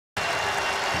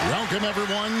Welcome,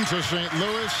 everyone, to St.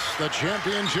 Louis, the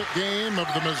championship game of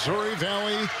the Missouri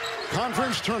Valley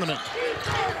Conference Tournament.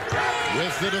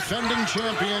 With the defending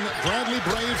champion, Bradley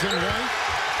Braves in white.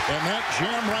 And that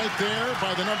jam right there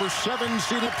by the number 7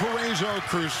 seeded Valparasio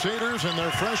Crusaders and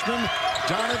their freshman,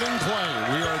 Donovan Clay.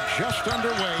 We are just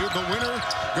underway. The winner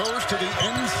goes to the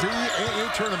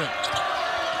NCAA tournament.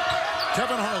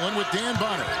 Kevin Harlan with Dan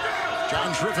Bonner.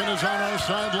 John Triffin is on our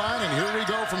sideline, and here we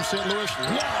go from St. Louis.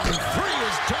 Long three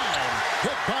is down.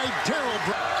 Hit by Darryl.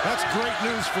 That's great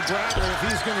news for Bradley if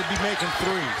he's going to be making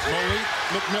threes. Malik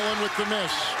McMillan with the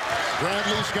miss.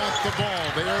 Bradley's got the ball.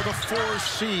 They are the 4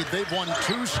 seed. They've won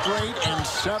 2 straight and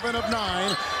 7 of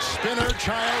 9. Spinner,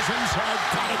 Childs inside,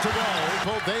 got it to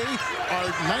go. They are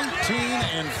 19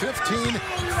 and 15,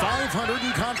 500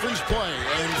 in conference play.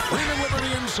 And Freeman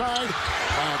Liberty inside.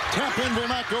 Tap in will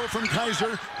not go from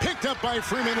Kaiser. Picked up by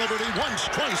Freeman Liberty once,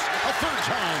 twice, a third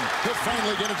time to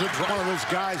finally get it to draw. One of those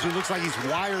guys who looks like he's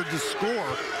wired to score.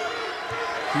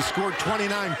 He scored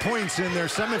 29 points in their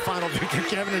semifinal victory,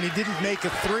 Kevin, and he didn't make a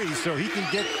 3, so he can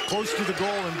get close to the goal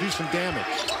and do some damage.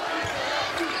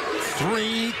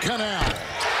 3, Canal.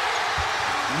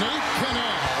 Nate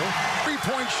Canal,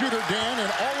 3-point shooter, Dan,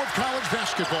 in all of college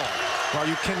basketball. Well,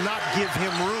 you cannot give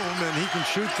him room, and he can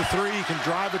shoot the 3. He can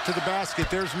drive it to the basket.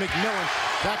 There's McMillan.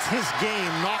 That's his game.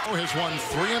 Knocko has won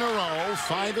 3 in a row,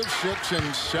 5 of 6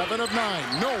 and 7 of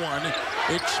 9. No one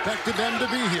expected them to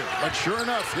be here, but sure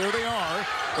enough, here they are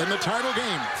in the title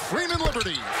game. Freeman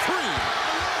Liberty, 3.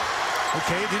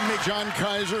 Okay, didn't make John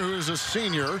Kaiser, who is a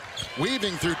senior,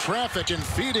 weaving through traffic and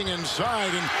feeding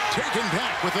inside and taken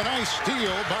back with a nice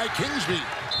steal by Kingsby.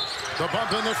 The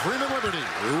bump into Freeman Liberty,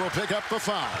 who will pick up the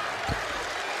foul.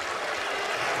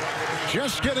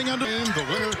 Just getting under him. The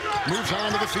winner moves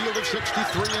on to the field of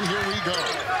 63, and here we go.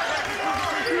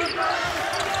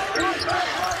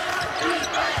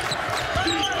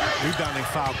 Rebounding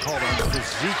foul called on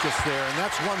Fazekas there, and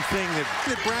that's one thing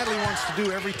that Bradley wants to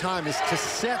do every time is to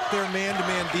set their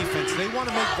man-to-man defense. They want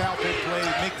to make Valpo play,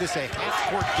 make this a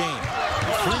half-court game.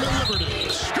 Freeman Liberty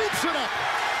scoops it up.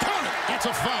 Count it. That's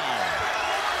a foul.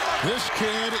 This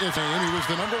kid is he was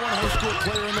the #1 high school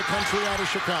player in the country out of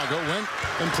Chicago. Went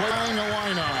and playing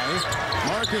Illini.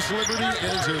 Marcus Liberty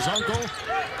is his uncle.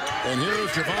 And here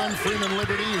is Javon Freeman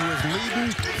Liberty, who is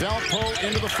leading Valpo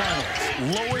into the finals.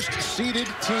 Lowest seeded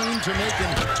team to make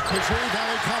a Missouri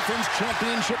Valley Conference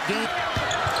championship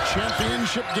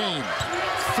game.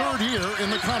 3rd year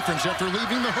in the conference after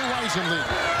leaving the Horizon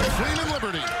League. Freeman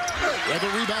Liberty. With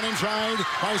a rebound inside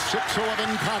by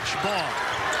 6'11" Koch Barr.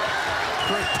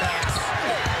 Great pass.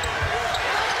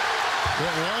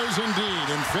 It was indeed,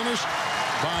 and finished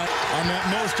on that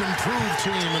most improved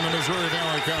team in the Missouri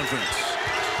Valley Conference.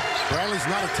 Bradley's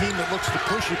not a team that looks to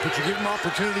push it, but you give them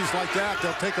opportunities like that,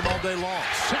 they'll take them all day long.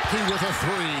 Saki with a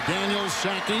 3. Daniel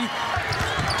Saki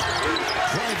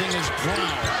driving his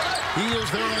Brown. He is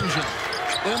their engine.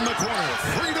 In the corner,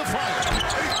 3 to fire.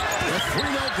 The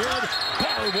 3 no good.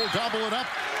 Barr will gobble it up,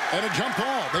 and a jump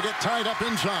ball. They get tied up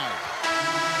inside.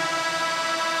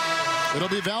 It'll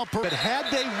be Valparaiso. But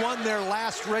had they won their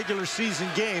last regular season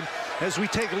game, as we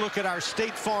take a look at our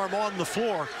State Farm on the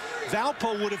floor,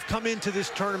 Valpo would have come into this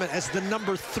tournament as the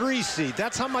 #3 seed.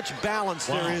 That's how much balance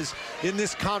there is in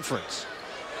this conference.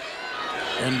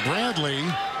 And Bradley,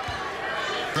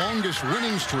 longest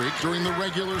winning streak during the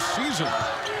regular season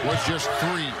was just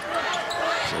 3.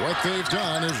 So what they've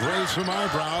done is raise some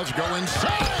eyebrows, go inside.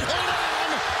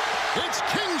 Hold on! It's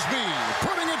Kingsby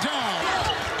putting it down.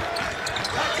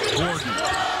 Gordon.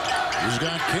 He's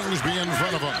got Kingsby in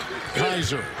front of him.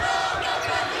 Kaiser.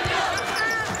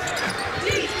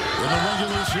 In the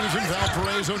regular season,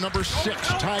 Valparaiso,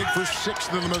 #6, tied for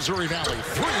 6th in the Missouri Valley.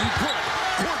 3, good.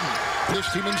 Gordon.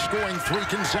 This team in scoring 3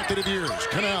 consecutive years.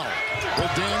 Canal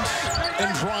will dance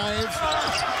and drive.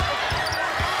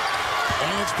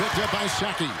 And it's picked up by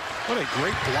Saki. What a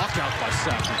great block out by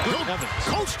Saki. Good heavens.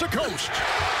 Coast to coast.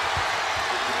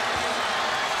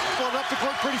 Pulled up the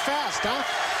court pretty fast, huh?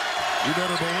 You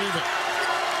better believe it.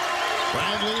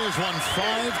 Bradley has won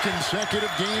 5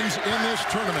 consecutive games in this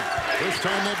tournament. First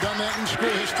time they've done that in school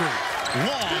history.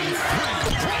 Long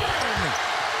 3. Brown!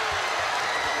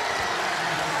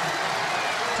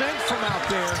 Sent from out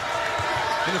there.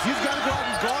 And if you've got to go out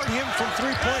and guard him from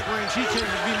 3-point range, he can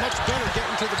be much better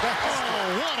getting to the basket.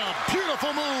 Oh, what a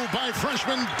beautiful move by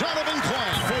freshman Donovan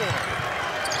Clay. 4.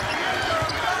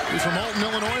 He's from Alton,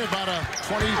 Illinois, about a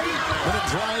 20-minute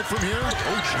drive from here.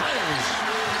 Oh, Childs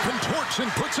contorts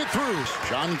and puts it through.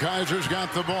 John Kaiser's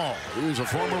got the ball. He's a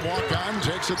former walk-on,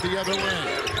 takes it the other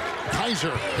way.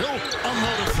 Kaiser, he'll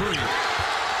unload a 3.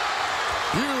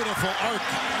 Beautiful arc.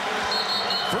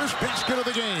 First basket of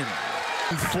the game.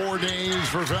 4 days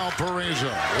for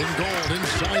Valparasio. In gold,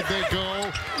 inside they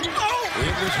go.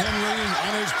 It was Henry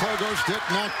on his pogo stick,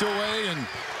 knocked away, and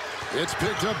it's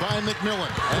picked up by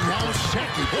McMillan. And now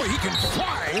Sackey. Boy, he can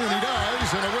fly when he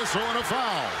does, and a whistle and a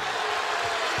foul.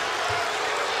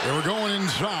 They were going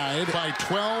inside by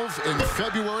 12 in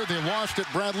February. They lost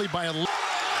at Bradley by 11.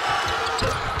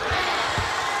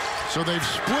 So they've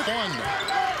split one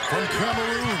from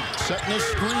Cameroon, setting a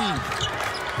screen.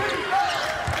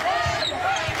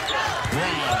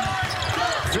 Brown,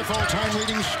 5th all-time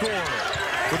leading scorer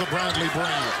for the Bradley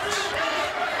Braves.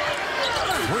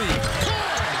 3.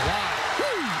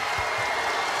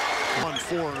 Won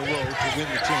 4 in a row to win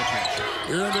the championship.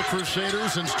 Here are the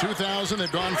Crusaders since 2000.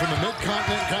 They've gone from the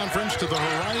Mid-Continent Conference to the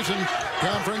Horizon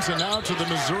Conference and now to the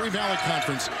Missouri Valley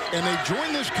Conference. And they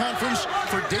join this conference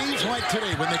for days like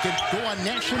today when they can go on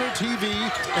national TV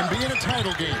and be in a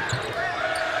title game.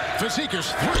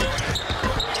 Fazekas, 3.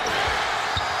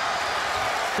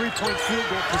 Three-point field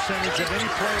goal percentage of any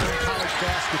player in college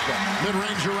basketball.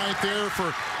 Mid-ranger right there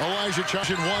for Elijah Childs.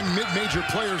 One mid-major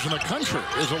players in the country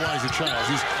is Elijah Childs.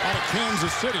 He's out of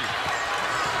Kansas City.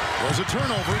 There's a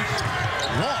turnover.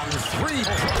 Long 3.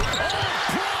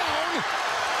 Brown!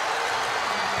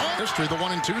 History, the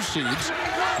 1 and 2 seeds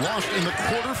lost in the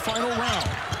quarterfinal round.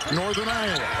 Northern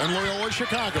Iowa and Loyola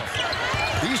Chicago.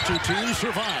 These two teams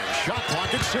survive. Shot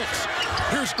clock at 6.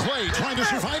 Here's Clay trying to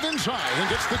survive inside and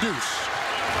gets the deuce.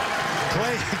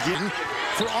 Clay again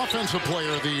for Offensive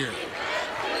Player of the Year.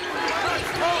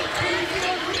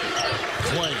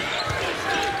 Clay.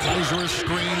 Kaiser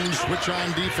screens, switch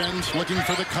on defense, looking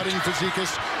for the cutting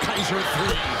Fazekas. Kaiser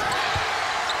 3.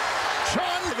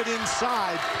 John it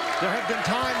inside. There have been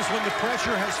times when the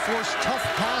pressure has forced tough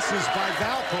passes by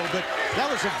Valpo, but that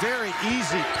was a very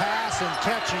easy pass and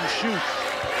catch and shoot.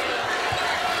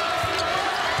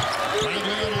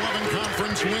 Bradley had 11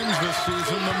 conference wins this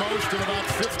season, the most in about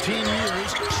 15 years.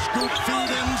 Scoop feed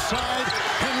inside.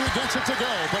 Henry gets it to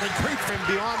go, but a great and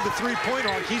beyond the three-point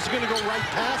arc, he's going to go right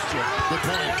past you. Good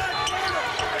point.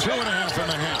 2.5 in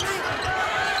the half.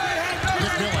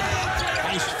 McMillan.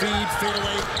 Nice feed, fade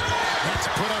away. That's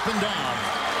put up and down.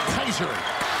 Kaiser.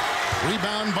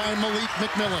 Rebound by Malik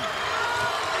McMillan.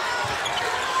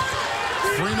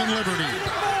 Freeman Liberty.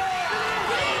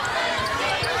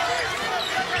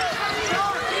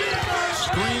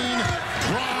 Screen,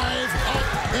 drive, up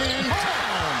and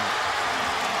down.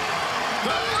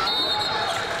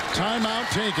 Timeout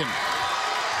taken.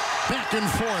 Back and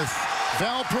forth.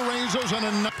 Valparaiso's on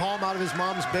a palm out of his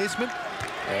mom's basement.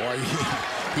 Oh,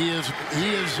 he is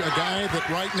a guy that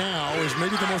right now is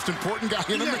maybe the most important guy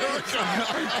in America.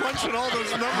 Punching all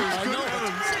those numbers. I know.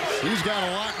 He's got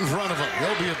a lot in front of him.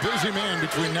 He'll be a busy man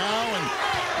between now and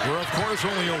we're, of course,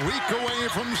 only a week away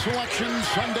from Selection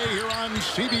Sunday here on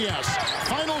CBS.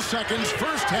 Final seconds,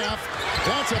 first half.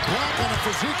 That's a block on a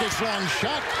Fazekas long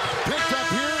shot. Picked up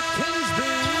here,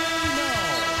 Kingsby, no.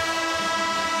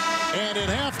 And at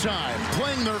halftime,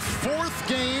 playing their 4th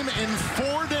game in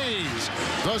 4 days,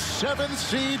 the 7th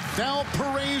seed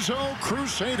Valparaiso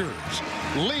Crusaders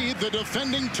lead the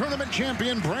defending tournament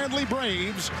champion Bradley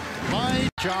Braves by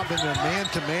job in the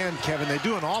man-to-man, Kevin. They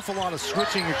do an awful lot of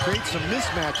switching and create some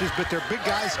mismatches, but their big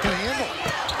guys can handle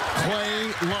it.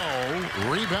 Clay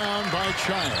low, rebound by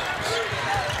Childs.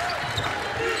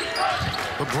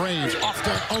 The Braves off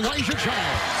to Elijah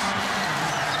Childs,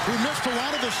 who missed a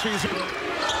lot of this season.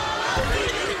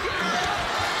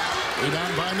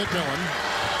 Rebound by McMillan.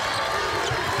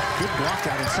 Good block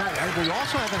out inside. We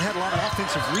also haven't had a lot of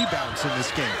offensive rebounds in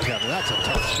this game, Kevin. That's a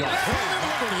tough shot.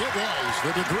 It was.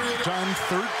 The degree of time,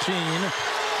 13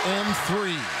 and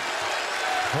 3.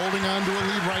 Holding on to a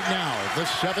lead right now, the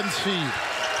 7th seed.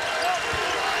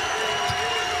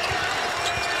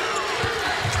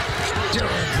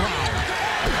 Darren Brown.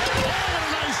 Oh,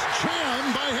 nice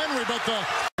jam by Henry, but for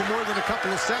more than a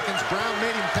couple of seconds, Brown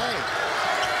made him pay.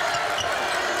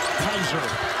 Kaiser.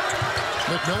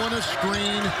 McMillan a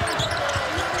screen.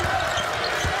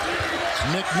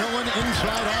 McMillan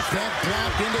inside off that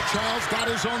block into Childs. Got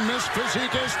his own miss.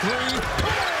 Fazekas 3.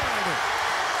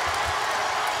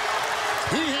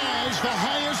 He has the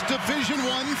highest Division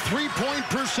I three-point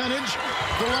percentage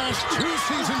the last 2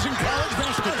 seasons in college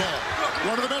basketball.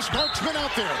 One of the best marksmen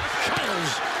out there.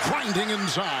 Childs grinding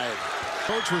inside.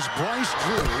 Coach was Bryce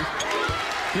Drew.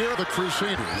 Here are the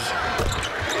Crusaders.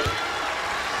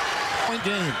 Point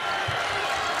game.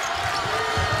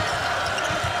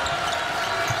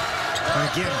 And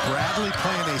again, Bradley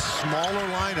playing a smaller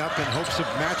lineup in hopes of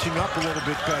matching up a little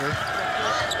bit better.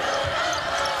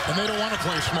 And they don't want to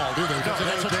play small, do they? Because they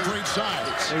have such great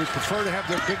size. They would prefer to have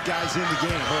their big guys in the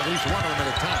game, or at least one of them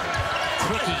at a time.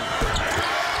 Cricky.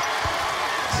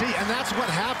 And that's what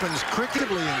happens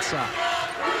cricketly inside.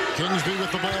 Kingsby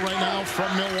with the ball right now from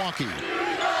Milwaukee.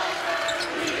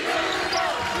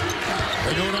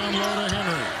 They go down low to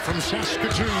Henry from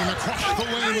Saskatoon across the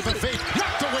lane with a fake.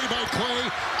 Knocked away by Clay.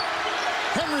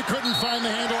 Henry couldn't find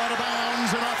the handle out of bounds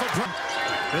and off a drop.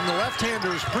 And the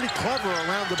left-hander is pretty clever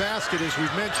around the basket, as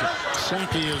we've mentioned.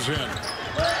 Sankey is in.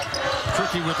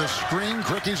 Cricky with a screen.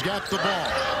 Cricky's got the ball.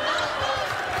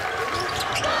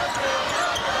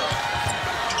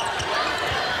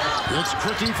 It's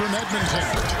Cricky from Edmonton.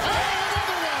 Oh,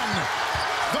 another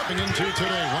one! Into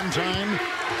today. One time,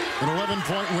 an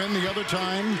 11-point win. The other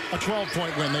time, a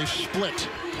 12-point win. They split.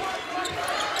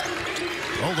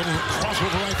 Oh, little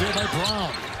crossover right there by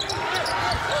Brown.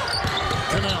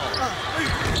 Cannell.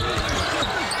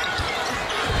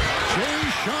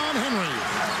 Sean Henry.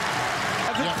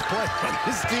 Play on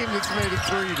this team that's made it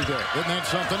 3 today. Isn't that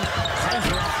something?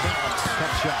 Kaiser off balance.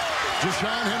 Tough shot.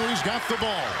 Deshaun Henry's got the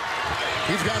ball.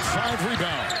 He's got 5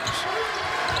 rebounds.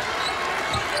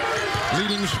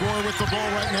 Leading scorer with the ball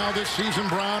right now this season,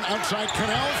 Brown. Outside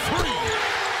Cannell, 3.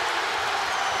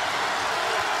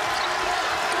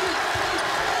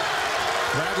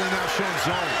 Bradley now showing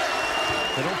zone.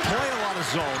 They don't play a lot of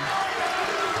zone.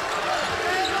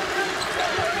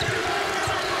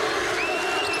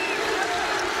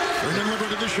 Freeman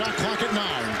Liberty the shot clock at 9.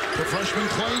 The freshman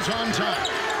Clay's on top.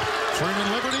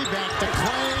 Freeman Liberty back to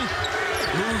Clay.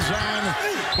 Moves on.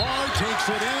 Barr takes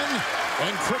it in.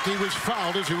 And Cricky was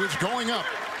fouled as he was going up.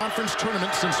 Conference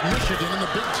tournament since Michigan in the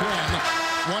Big Ten.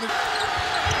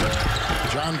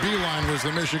 John Beilein was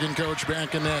the Michigan coach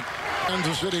back in that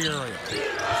Kansas City area.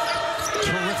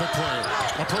 Terrific play.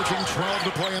 Approaching 12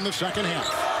 to play in the second half.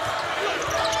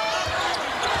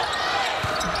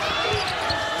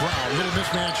 Brown, little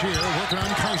mismatch here, working on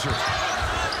Kaiser.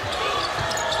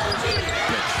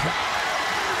 Big shot.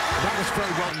 That was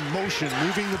very well in motion,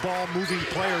 moving the ball, moving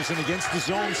players, and against the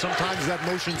zone, sometimes that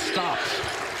motion stops.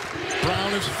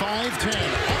 Brown is 5'10".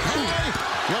 High,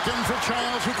 looking for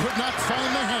Childs, who could not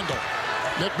find the handle.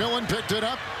 McMillan picked it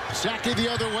up. Sackey the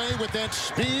other way with that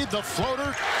speed, the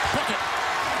floater. Pick it.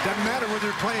 Doesn't matter whether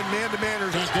you're playing man-to-man or...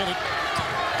 Just did it.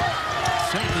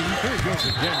 Sankey, here he goes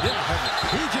again. Yeah,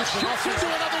 he just shoots into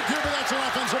another gear, but that's an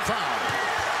offensive foul.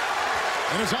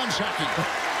 And it's on Sankey.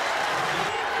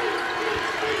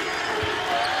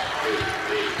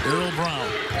 Earl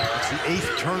Brown. It's the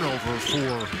 8th turnover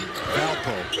for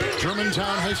Valpo.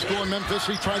 Germantown High School in Memphis.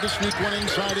 He tried to sneak one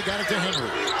inside. He got it to Henry.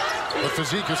 But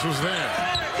Fazekas was there.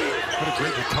 What a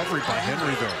great recovery by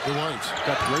Henry, though. The Whites.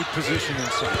 Got great position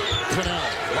inside. Cannell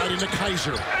right into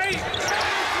Kaiser.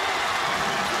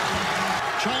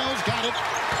 Childs got it.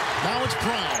 Now it's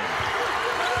Brown.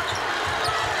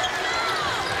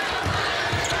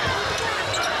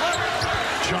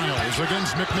 Childs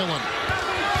against McMillan.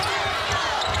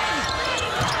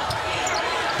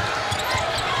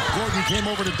 Gordon came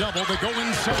over to double. They go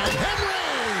inside. Henry!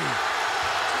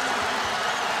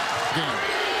 Game.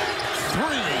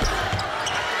 3.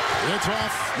 It's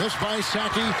off. Missed by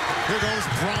Sackey. Here goes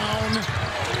Brown.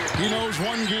 He knows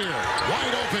one gear.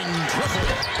 Wide open. Triple.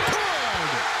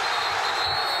 Good!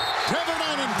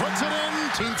 Tevermanen puts it in.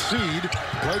 18th seed.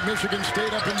 Played Michigan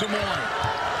State up in Des Moines.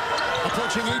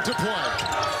 Approaching 8 to play.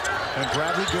 And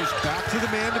Bradley goes back to the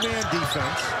man-to-man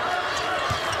defense.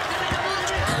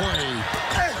 Clay.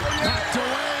 Knocked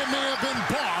away. It may have been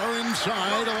Barr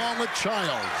inside along with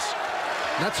Childs.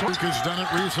 That's what has done it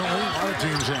recently. A lot of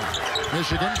teams in.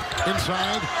 Michigan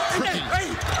inside. Cricky.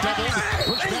 Doubled.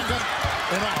 Pushed back up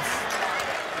and off.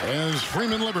 As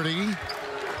Freeman Liberty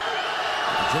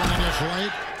joining us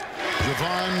late.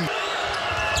 Javon.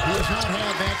 He has not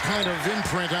had that kind of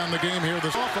imprint on the game here.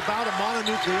 This off about a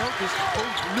mononucleosis.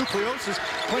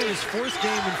 Playing his 4th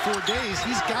game in 4 days.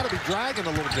 He's got to be dragging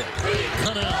a little bit.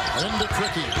 Cannell into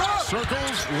Cricky.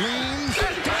 Circles. Leans.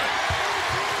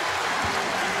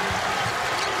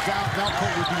 Valpo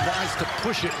would be wise to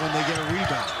push it when they get a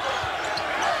rebound.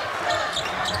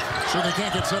 So they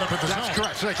can't get set up at the zone. That's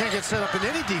correct. So they can't get set up in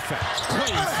any defense. Clay,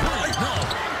 3. No.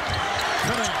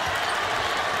 Cannell.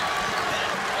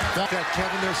 That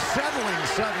Kevin, they're settling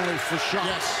suddenly for shots.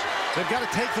 Yes. They've got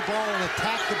to take the ball and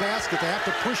attack the basket. They have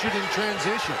to push it in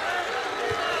transition.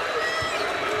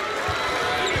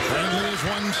 Friendly has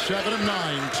won 7 of 9,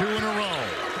 2 in a row.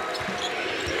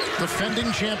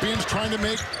 Defending champions trying to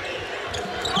make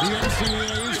the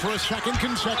NCAAs for a 2nd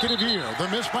consecutive year. The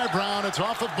miss by Brown. It's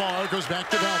off of Barr. Goes back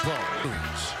to Valpo.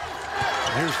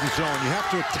 Here's the zone. You have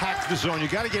to attack the zone. You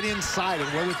got to get inside it,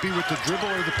 whether it be with the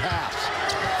dribble or the pass.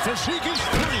 Fazekas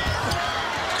 3.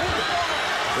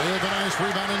 They have a nice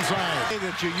rebound inside.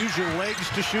 That you use your legs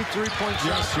to shoot 3-point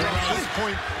shots. Yes, At this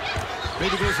point,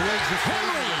 maybe those legs are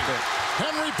Henry. bit.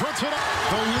 Henry puts it up.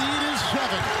 The lead is 7.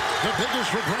 The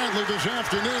biggest for Bradley this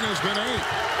afternoon has been 8.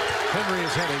 Henry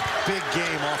has had a big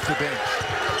game off the bench.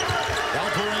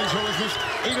 Valparasio has missed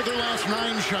 8 of their last 9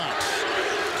 shots.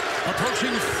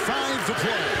 Approaching 5 to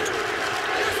play.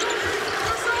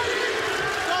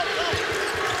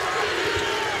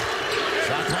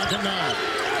 Shot clock at 9.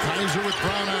 Kaiser with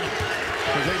Brown on him.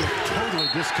 They look totally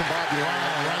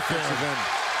discombobulated right there.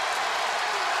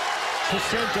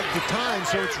 Percent of the time,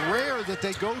 so it's rare that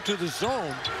they go to the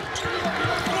zone.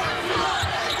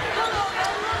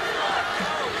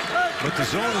 But the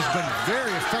zone has been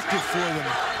very effective for them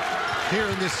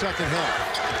here in this second half.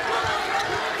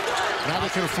 Now they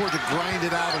can afford to grind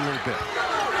it out a little bit.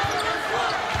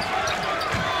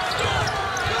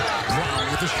 Brown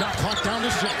with the shot clock down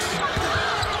to 6.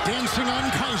 Dancing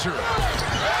on Kaiser.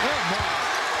 Oh, my.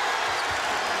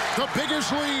 The biggest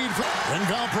lead. And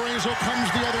Valparaiso comes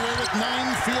the other way with 1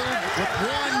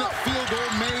 field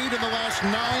goal made in the last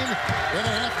 9.5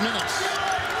 minutes.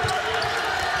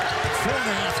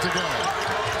 4.5 to go.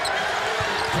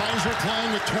 Kaiser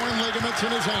playing with torn ligaments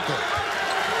in his ankle.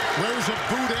 Wears a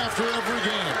boot after every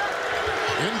game.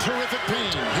 In terrific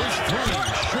pain. His 3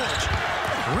 short.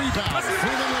 Rebound.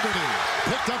 Freeman Liberty.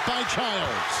 Picked up by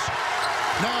Childs.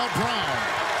 Now Brown.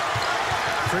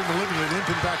 Freeman Liberty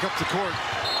limping back up the court.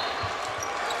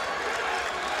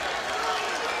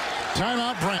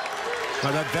 Timeout, Brent.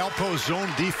 Now that Valpo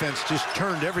zone defense just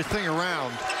turned everything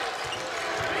around.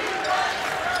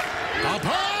 Up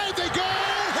high, they go!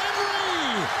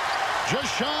 Henry!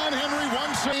 Jashawn Henry,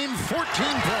 14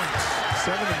 points.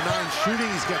 7 of 9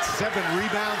 shooting. He's got 7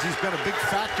 rebounds. He's been a big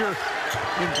factor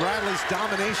in Bradley's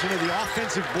domination of the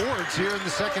offensive boards here in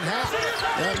the second half.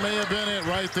 That may have been it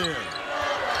right there.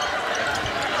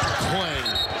 Clay,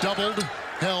 doubled,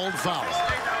 held, foul.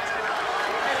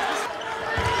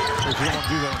 If you don't want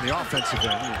to do that on the offensive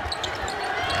end.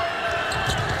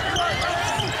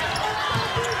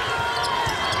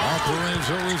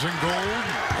 Valparaiso is in gold.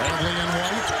 Bradley in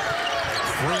white.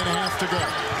 3.5 to go.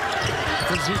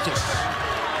 Fazikis.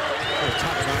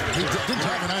 He did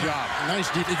Tavernainen. Nice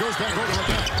deep. He goes back over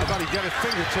again. I thought he got a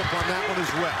fingertip on that one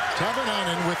as well.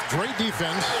 Tavernainen with great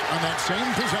defense on that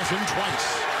same possession twice.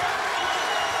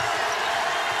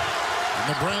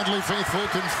 And the Bradley faithful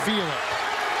can feel it.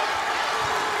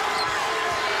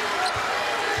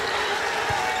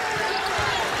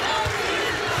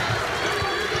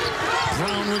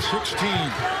 Brown with 16.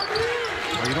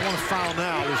 Well, you don't want to foul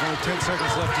now. There's only 10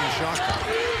 seconds left in the shot clock.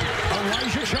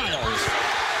 Elijah Childs.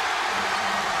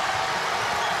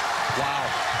 Wow.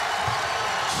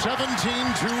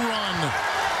 17-2 run.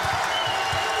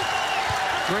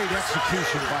 Great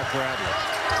execution by Bradley.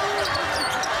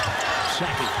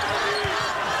 Sacky.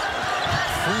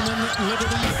 Freeman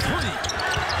Liberty 3.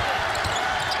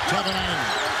 Tavernainen.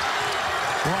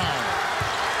 Brown.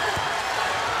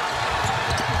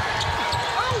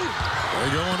 They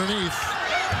go underneath.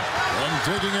 And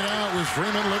digging it out was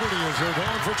Freeman Liberty as they're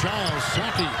going for Childs.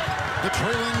 Sacky. The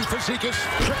trailing Fazikis.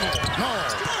 Triple. No.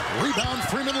 Rebound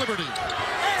Freeman Liberty.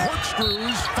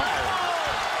 Corkscrews. Foul.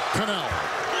 Cannell.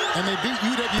 And they beat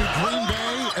UW Green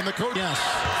Bay and the coach. Yes.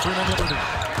 Freeman Liberty.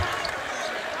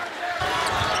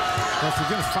 Well, if you're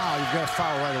going to foul, you've got to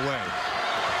foul right away.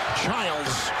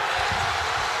 Childs.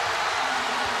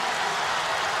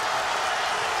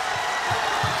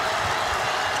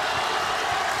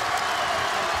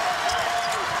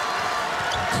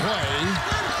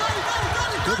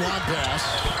 Good lob pass.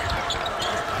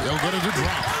 He'll get it to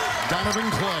drop. Donovan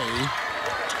Clay.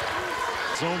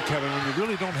 Zone, Kevin, when you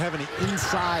really don't have any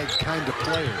inside kind of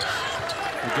players.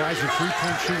 The guys are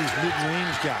three-point shooters,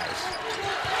 mid-range guys.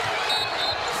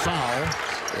 Foul.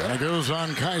 And it goes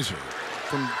on Kaiser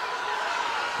from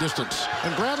distance.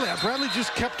 And Bradley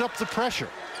just kept up the pressure.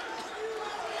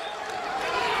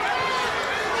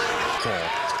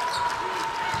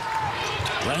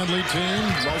 Bradley team,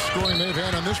 most scoring they've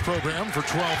had on this program for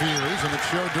 12 years, and it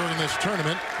showed during this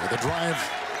tournament with a drive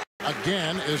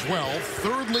again as well.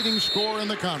 3rd leading scorer in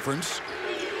the conference.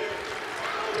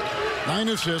 9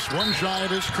 assists, 1 shy of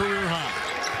his career high.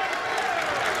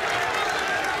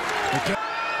 Okay.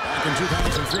 Back in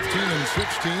 2015 and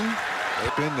 16.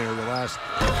 They've been there the last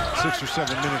 6 or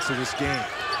 7 minutes of this game.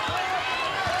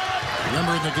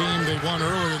 Remember in the game they won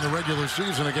earlier in the regular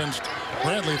season against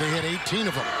Bradley, they had 18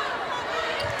 of them.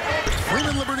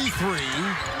 Freeman Liberty 3.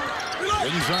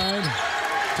 Inside.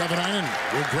 Tavernainen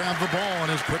will grab the ball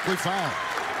and is quickly fouled.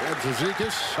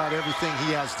 Fazikis. About everything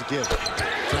he has to give.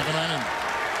 Tavernainen.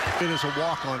 It is a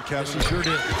walk-on, Kevin. Yes, he sure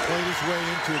did. Played his way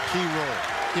into a key role.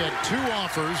 He had 2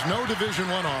 offers, no Division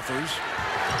I offers.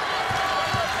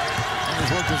 And his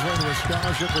worked his way to a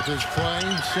scholarship with his play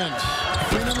since.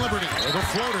 Freeman Liberty with a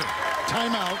floater.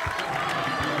 Timeout.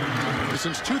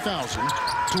 Since 2000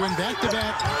 to win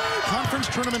back-to-back conference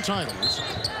tournament titles,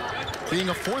 being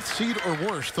a 4th seed or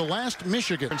worse. The last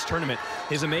Michigan tournament.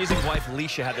 His amazing wife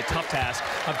Alicia had the tough task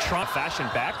of trying fashion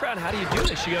background. How do you do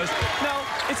this? She goes, no,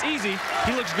 it's easy.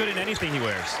 He looks good in anything he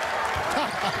wears.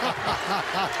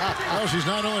 Well, she's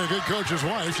not only a good coach's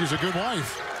wife, she's a good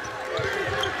wife.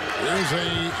 Here's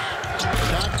a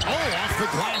shot. Oh, off the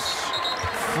glass.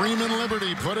 Freeman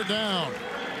Liberty put it down.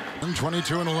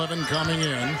 22-11 coming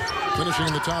in, finishing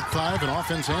in the top 5 in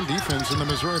offense and defense in the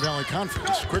Missouri Valley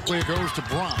Conference. Quickly it goes to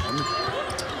Brown.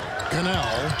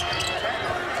 Cannell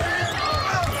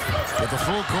with the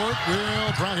full court.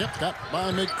 Will Brown, yep, got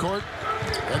by midcourt.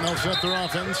 And they'll set their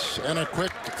offense. And a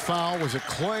quick foul. Was it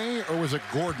Clay or was it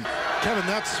Gordon? Kevin,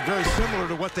 that's very similar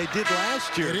to what they did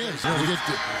last year. It is. You get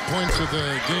points at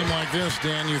the game like this,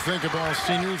 Dan. You think of all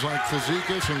seniors like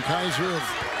Fazekas and Kaiser of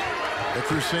the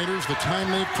Crusaders, the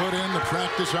time they put in, the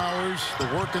practice hours, the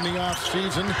work in the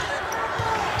offseason.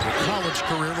 The college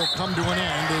career will come to an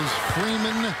end as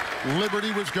Freeman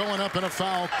Liberty was going up in a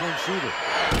foul. Clean shooter.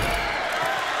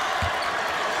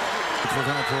 For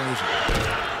Valparasio.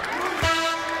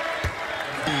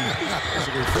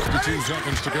 52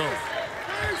 seconds to go.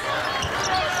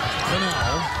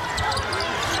 Cannell.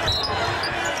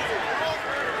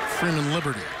 Freeman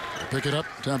Liberty. Pick it up.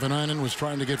 Tampanainen was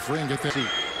trying to get free and get that.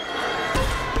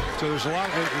 So there's a lot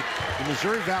of it. The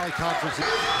Missouri Valley Conference. So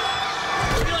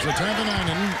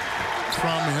Tampanainen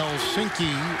from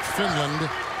Helsinki, Finland.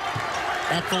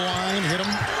 At the line, hit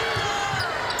him.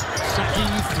 Siki,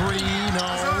 3, no.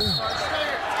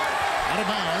 Out of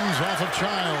bounds, off of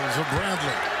Childs of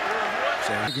Bradley.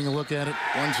 So taking a look at it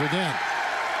once again.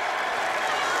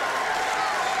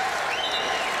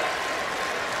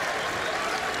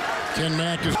 Ken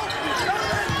Mack is...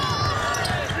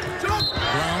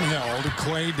 Brown held.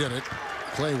 Clay did it.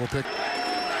 Clay will pick.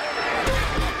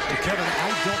 Kevin, I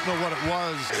don't know what it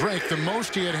was. Drake, the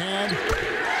most he had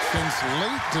since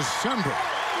late December.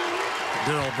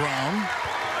 Darryl Brown,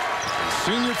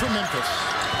 senior from Memphis.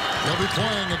 They'll be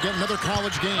playing again another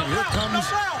college game. Here comes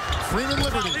Freeman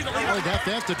Liberty. Oh, he got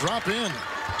that to drop in.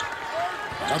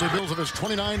 Other bills of his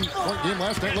 29-point game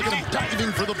last night. Look at him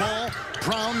diving for the ball.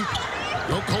 Brown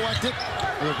will collect it.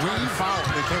 They're trying to foul.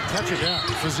 They can't catch it. Yeah,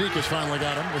 Fazekas finally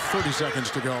got him with 30 seconds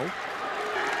to go.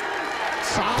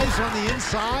 Size on the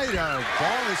inside.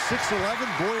 Ball is 6'11".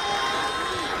 Boy.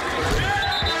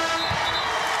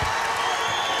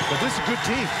 But this is a good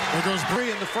team. There goes Bree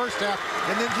in the first half,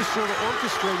 and then just sort of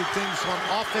orchestrated things on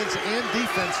offense and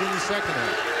defense in the second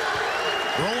half.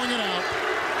 Rolling it out.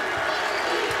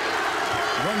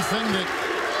 One thing that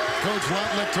Coach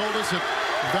Lotlick told us at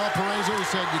Valparaiso, he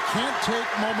said, you can't take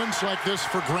moments like this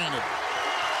for granted.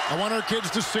 I want our kids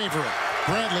to savor it.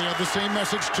 Bradley had the same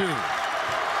message too.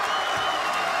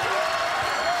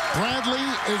 Bradley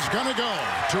is going to go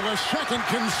to a second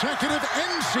consecutive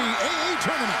NCAA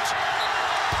tournament.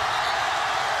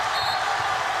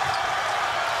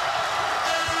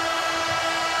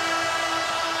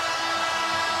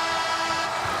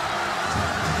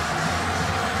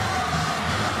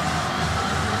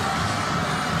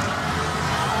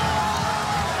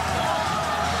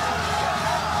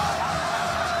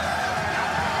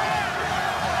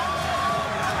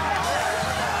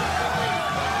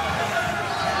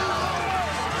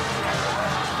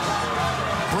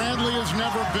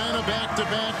 Never been a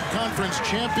back-to-back conference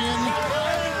champion.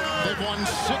 They've won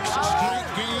 6 straight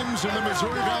games in the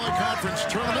Missouri Valley Conference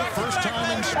tournament, first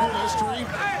time in school history,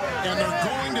 and they're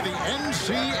going to the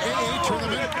NCAA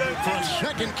tournament for a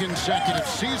second consecutive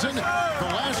season.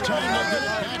 The last time they did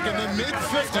it back in the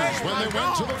mid-50s when they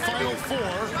went to the Final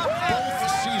Four both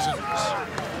seasons.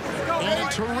 And a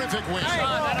terrific win.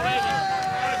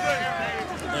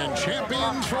 And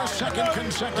champions for a second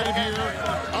consecutive year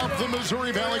of the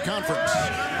Missouri Valley Conference.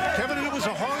 Kevin, it was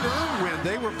a hard-earned win.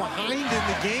 They were behind in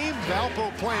the game.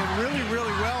 Valpo playing really,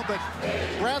 really well, but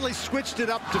Bradley switched it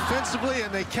up defensively,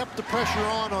 and they kept the pressure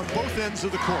on both ends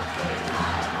of the court.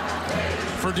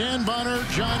 For Dan Bonner,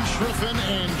 John Schriffen,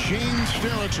 and James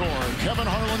Sterator, Kevin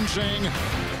Harlan saying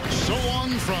so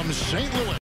long from St. Louis.